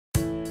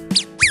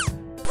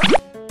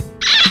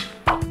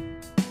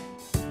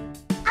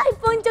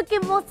qué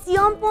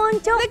emoción,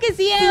 Poncho. ¿Verdad que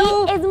sí, Sí,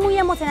 Ew? es muy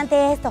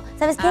emocionante esto.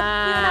 ¿Sabes qué?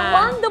 Ah. No me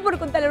aguanto por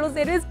contarle a los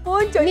héroes,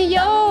 Poncho. Ni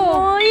yo.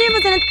 Muy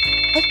emocionante.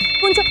 Ay,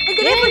 Poncho, el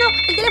teléfono,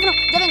 el teléfono.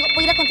 Ya vengo,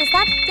 voy a ir a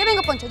contestar. Ya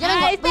vengo, Poncho, ya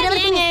vengo. Está voy a ir a ver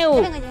bien, quién es. Ew.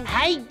 Ya vengo, ya vengo.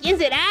 Ay, ¿quién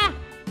será?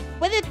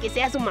 Puede que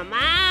sea su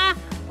mamá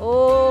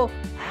o...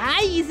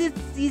 Ay,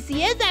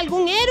 si es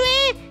algún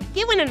héroe,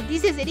 qué buena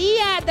noticia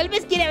sería. Tal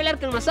vez quiere hablar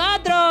con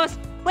nosotros.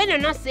 Bueno,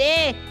 no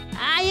sé.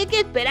 Ay, hay que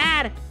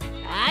esperar.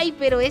 Ay,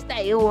 pero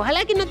esta Ew,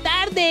 ojalá que no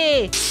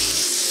tarde. ¡Ew!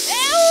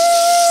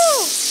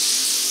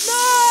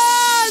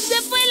 ¡No!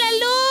 ¡Se fue la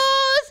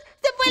luz!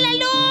 ¡Se fue la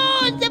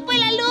luz! ¡Se fue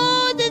la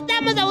luz!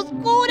 ¡Estamos a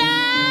oscuras!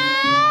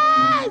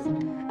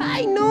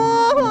 ¡Ay,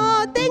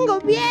 no! ¡Tengo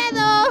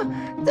miedo!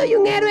 ¡Soy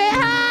un héroe!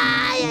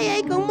 ¡Ay, ay,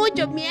 ay! ¡Con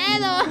mucho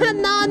miedo!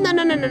 ¡No, no,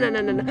 no, no, no, no,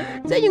 no, no!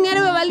 ¡Soy un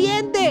héroe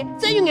valiente!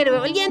 ¡Soy un héroe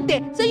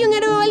valiente! ¡Soy un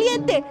héroe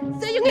valiente!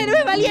 ¡Soy un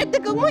héroe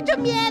valiente con mucho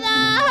miedo!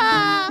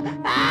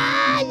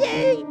 ¡Ay,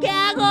 ay! ¿Qué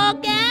hago?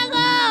 ¿Qué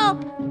hago?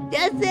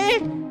 Ya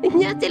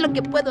sé lo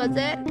que puedo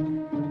hacer.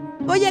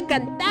 Voy a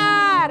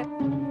cantar.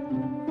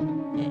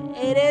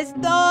 Eres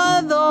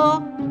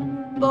todo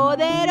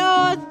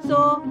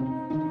poderoso.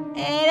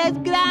 Eres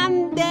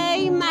grande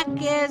y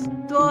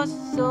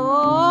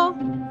majestuoso.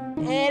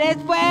 Eres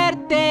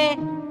fuerte,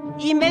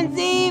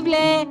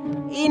 invencible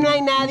y no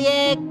hay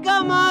nadie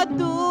como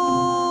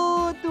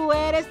tú. Tú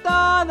eres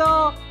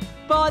todo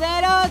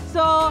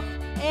poderoso.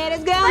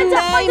 Eres grande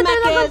Poncho, y te vengo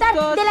a contar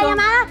majestuoso. de la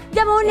llamada.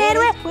 Llamó un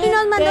héroe y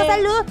nos mandó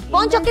salud.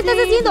 Poncho, ¿qué estás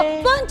haciendo?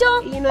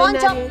 Poncho, Y no hay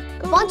Poncho, nadie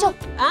como- Poncho.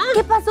 ¿Ah?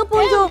 ¿Qué pasó,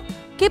 Poncho?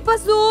 ¿Qué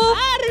pasó?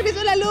 ¡Ah,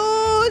 regresó la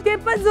luz! ¿Qué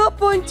pasó,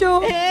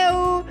 Poncho?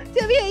 ¡Ew!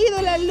 Se había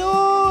ido la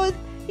luz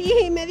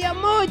y me dio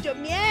mucho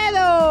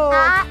miedo.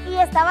 Ah, y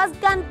estabas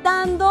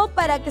cantando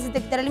para que se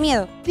te quitara el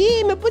miedo.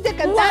 Sí, me puse a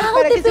cantar ¡Guau,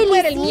 para te que se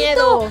fuera el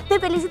felicito! miedo. Te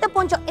felicito,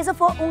 Poncho. Eso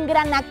fue un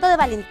gran acto de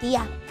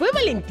valentía. ¿Fue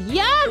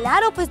valentía?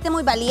 Claro, fuiste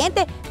muy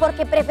valiente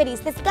porque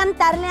preferiste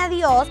cantarle a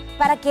Dios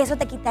para que eso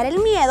te quitara el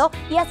miedo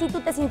y así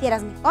tú te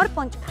sintieras mejor,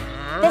 Poncho.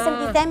 ¿Te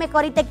sentiste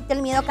mejor y te quitó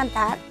el miedo a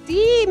cantar?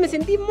 Sí, me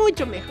sentí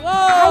mucho mejor.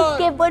 Ay,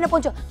 qué bueno,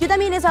 Poncho. Yo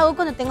también eso hago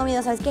cuando tengo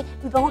miedo, ¿sabes qué?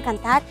 Me pongo a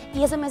cantar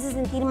y eso me hace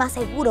sentir más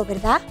seguro,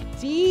 ¿verdad?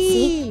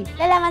 Sí.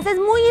 La alabanza es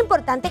muy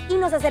importante y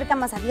nos acerca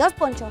más a Dios,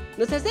 Poncho.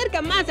 Nos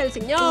acerca más al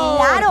Señor.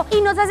 Claro,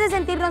 y nos hace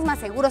sentirnos más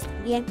seguros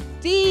también.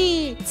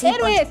 Sí. Sí,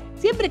 Héroes,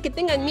 siempre que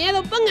tengan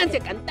miedo, pónganse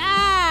a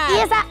cantar. Y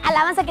esa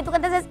alabanza que tú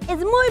cantas es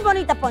muy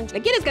bonita, Poncho.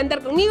 ¿La quieres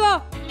cantar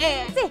conmigo?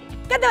 Sí,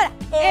 canta ahora.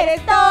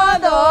 Eres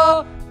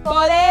todo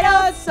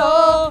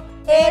poderoso,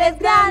 eres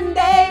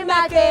grande y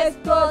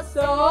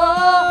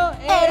majestuoso,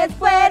 Eres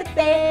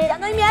fuerte. Ya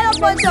no hay miedo,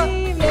 Poncho.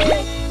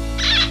 invencible.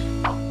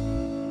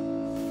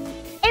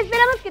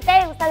 Esperamos que te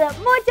haya gustado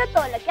mucho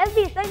todo lo que has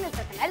visto en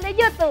nuestro canal de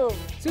YouTube.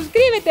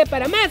 Suscríbete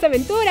para más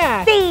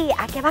aventuras. Sí,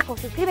 aquí abajo,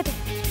 suscríbete.